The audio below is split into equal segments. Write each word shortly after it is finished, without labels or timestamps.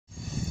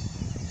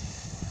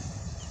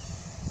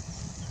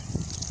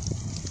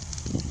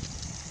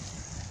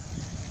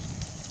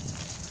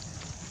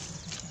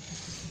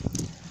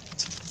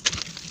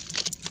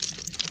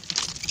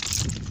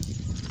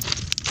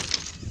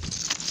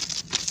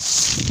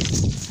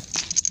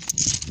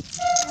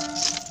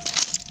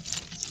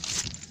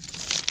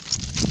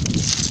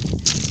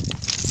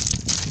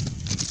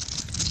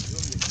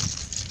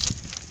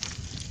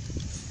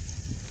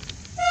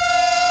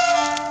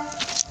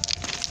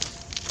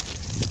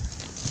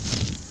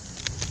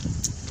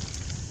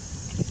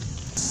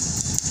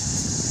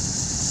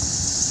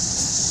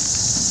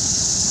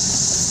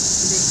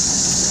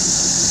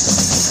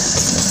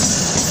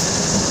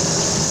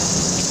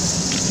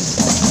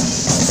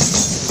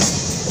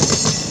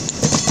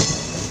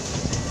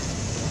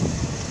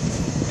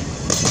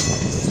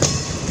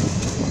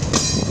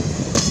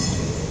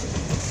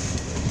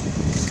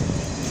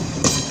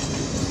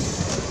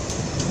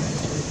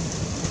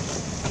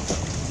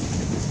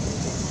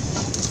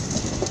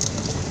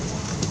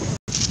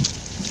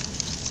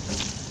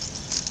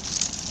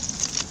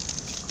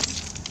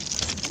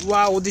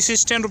Wow, this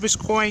is 10 rupees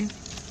coin.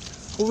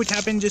 How it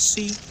happened, just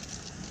see.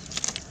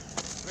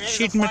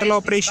 Sheet metal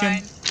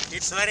operation.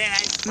 It's very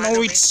nice.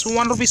 Now it's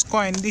 1 rupees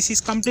coin. This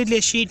is completely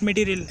a sheet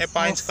material.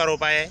 5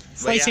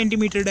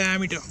 centimeter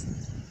diameter.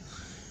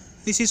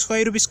 This is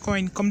 5 rupees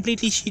coin.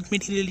 Completely sheet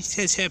material. It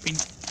has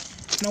happened.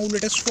 Now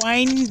let us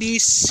find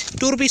this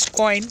 2 rupees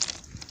coin.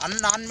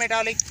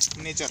 Non-metallic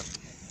nature.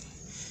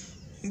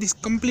 This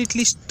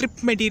completely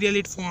strip material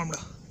it formed.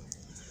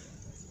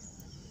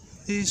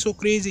 This is so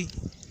crazy.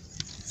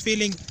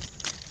 Feeling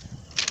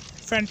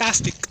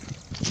fantastic.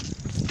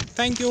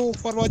 Thank you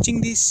for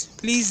watching this.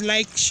 Please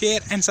like, share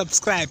and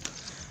subscribe.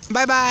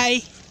 Bye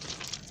bye.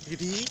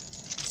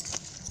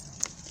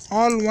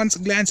 All once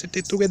glance at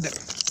it together.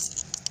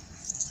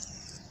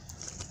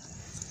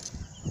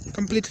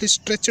 Completely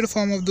stretched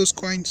form of those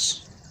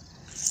coins.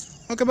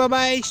 Okay, bye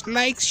bye.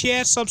 Like,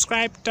 share,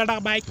 subscribe.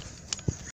 Tada, bye.